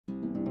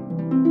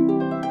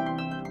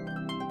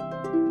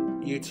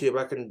YouTube.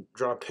 I can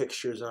draw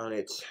pictures on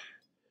it.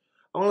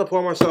 I'm going to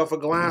pour myself a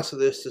glass of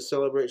this to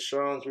celebrate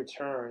Shon's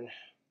return.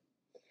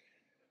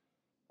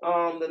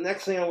 The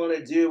next thing I'm going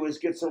to do is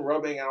get some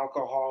rubbing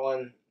alcohol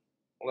and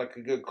like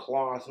a good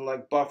cloth and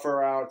like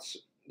buffer out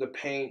the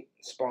paint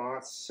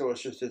spots so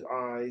it's just his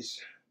eyes.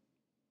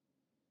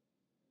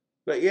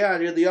 But yeah,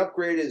 dude, the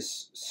upgrade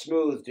is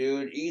smooth,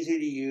 dude. Easy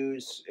to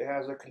use. It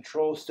has a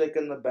control stick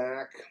in the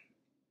back.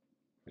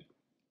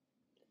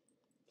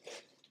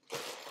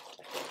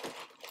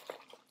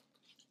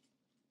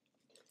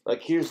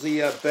 Like, here's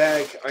the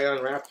bag I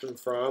unwrapped them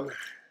from.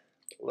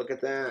 Look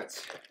at that.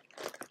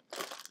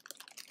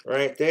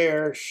 Right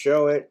there.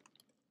 Show it.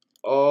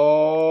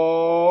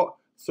 Oh,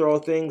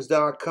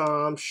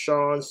 throwthings.com.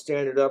 Shon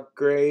standard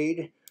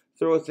upgrade.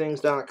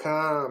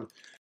 Throwthings.com.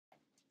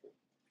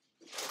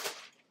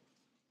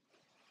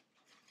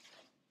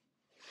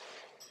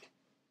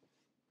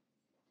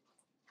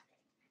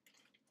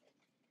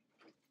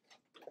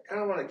 I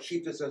kind of want to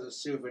keep this as a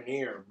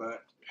souvenir,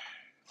 but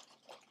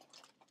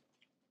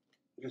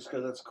just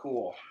because it's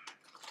cool.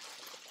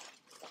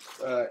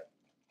 But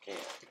yeah,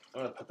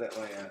 I'm gonna put that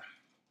in my thing.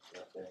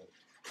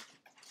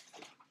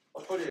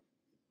 I'll put it.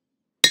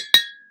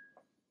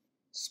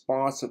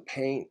 Spots of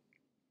paint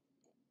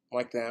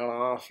like that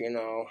off, you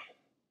know,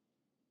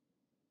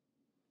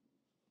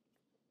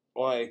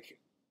 like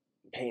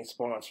paint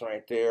spots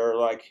right there,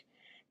 like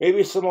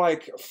maybe some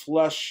like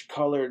flesh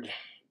colored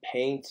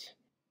paint.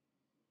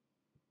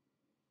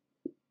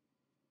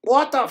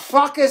 What the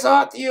fuck is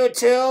up,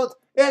 YouTube?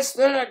 It's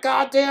been a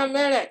goddamn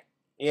minute.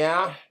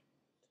 Yeah?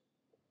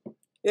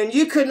 And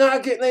you could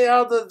not get me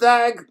out of the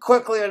bag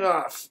quickly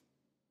enough.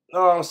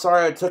 Oh, I'm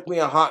sorry it took me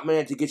a hot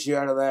minute to get you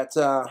out of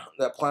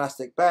that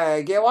plastic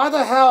bag. Yeah, why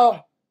the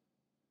hell?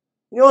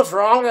 You know what's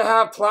wrong to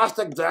have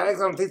plastic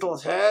bags on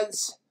people's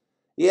heads?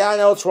 Yeah, I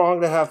know it's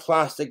wrong to have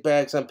plastic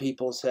bags on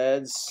people's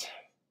heads.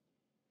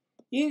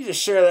 You need to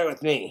share that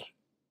with me.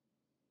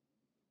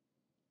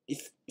 You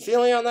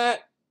feel me on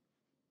that?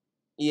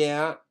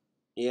 Yeah.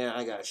 Yeah,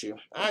 I got you.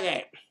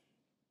 Okay.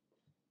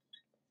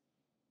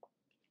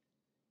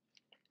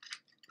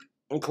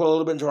 And pour a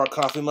little bit into our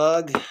coffee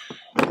mug,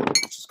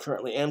 which is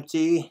currently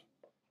empty.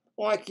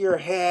 Like your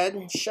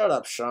head. Shut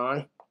up,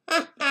 Shon.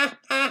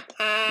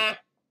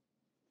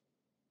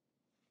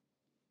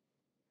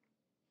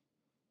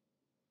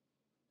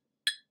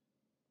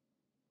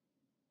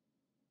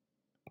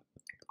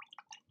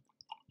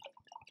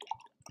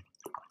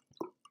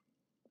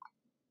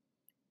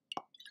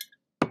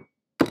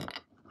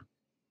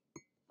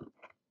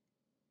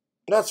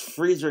 That's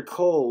freezer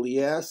cold,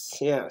 yes,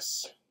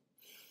 yes.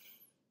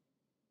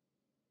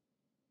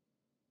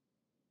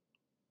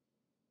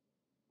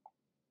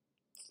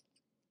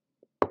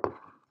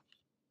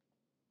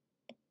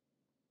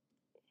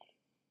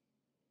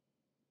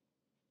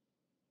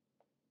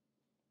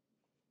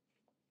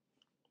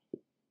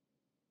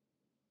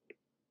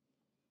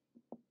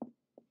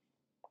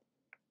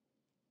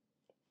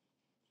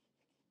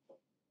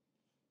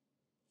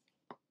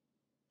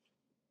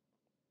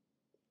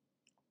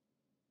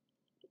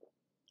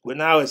 But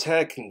now his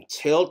head can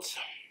tilt.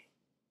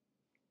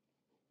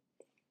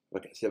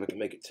 Look, see if I can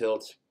make it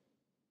tilt.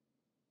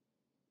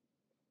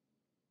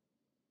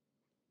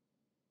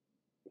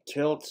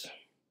 Tilt.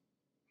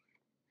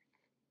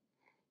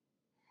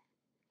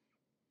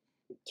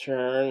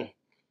 Turn.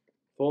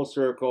 Full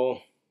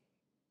circle.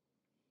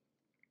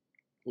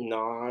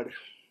 Nod.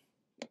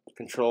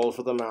 Control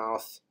for the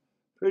mouth.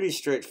 Pretty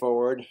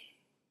straightforward.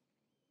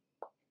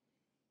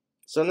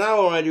 So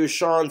now I want to do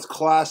Shon's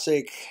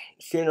classic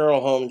funeral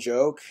home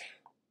joke.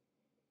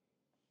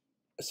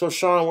 So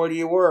Shon, where do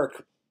you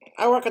work?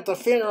 I work at the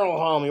funeral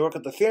home. You work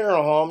at the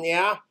funeral home,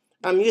 yeah?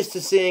 I'm used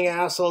to seeing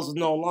assholes with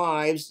no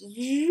lives.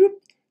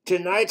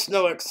 Tonight's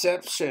no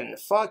exception.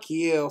 Fuck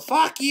you.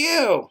 Fuck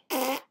you!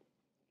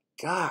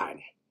 God.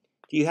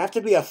 Do you have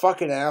to be a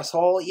fucking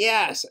asshole?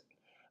 Yes.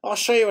 I'll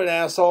show you an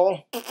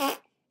asshole.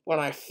 When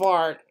I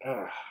fart.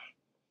 Ugh.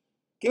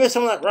 Give me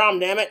some of that rum,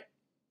 damn it.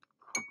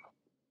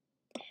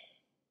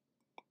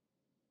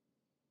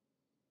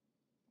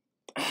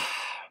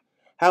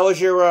 How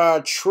was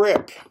your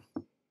trip?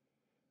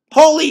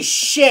 Holy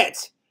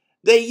shit!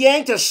 They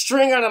yanked a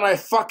string out of my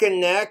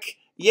fucking neck,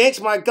 yanked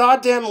my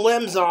goddamn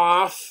limbs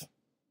off,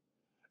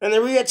 and they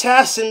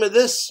reattached him to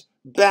this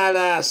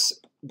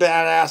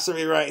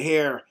badassery right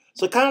here.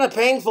 So kind of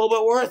painful,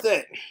 but worth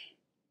it.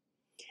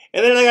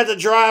 And then I got to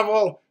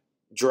travel.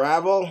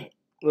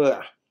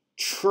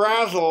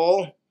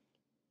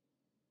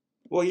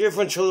 Well, your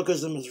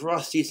ventriloquism is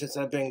rusty since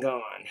I've been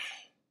gone.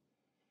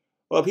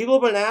 Well,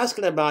 people have been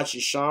asking about you,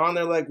 Shon.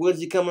 They're like, when's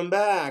he coming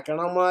back? And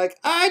I'm like,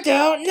 I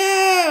don't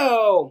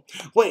know.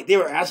 Wait, they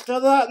were asking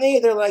about me?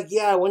 They're like,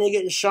 yeah, when are you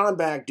getting Shon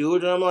back,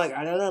 dude? And I'm like,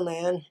 I don't know,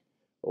 man.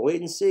 We'll wait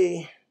and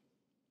see.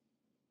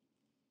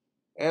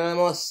 And I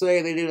must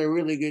say, they did a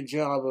really good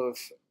job of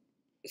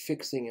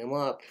fixing him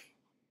up.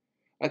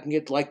 I can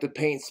get, like, the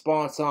paint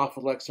spots off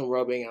with, like, some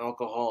rubbing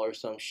alcohol or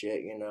some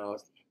shit, you know.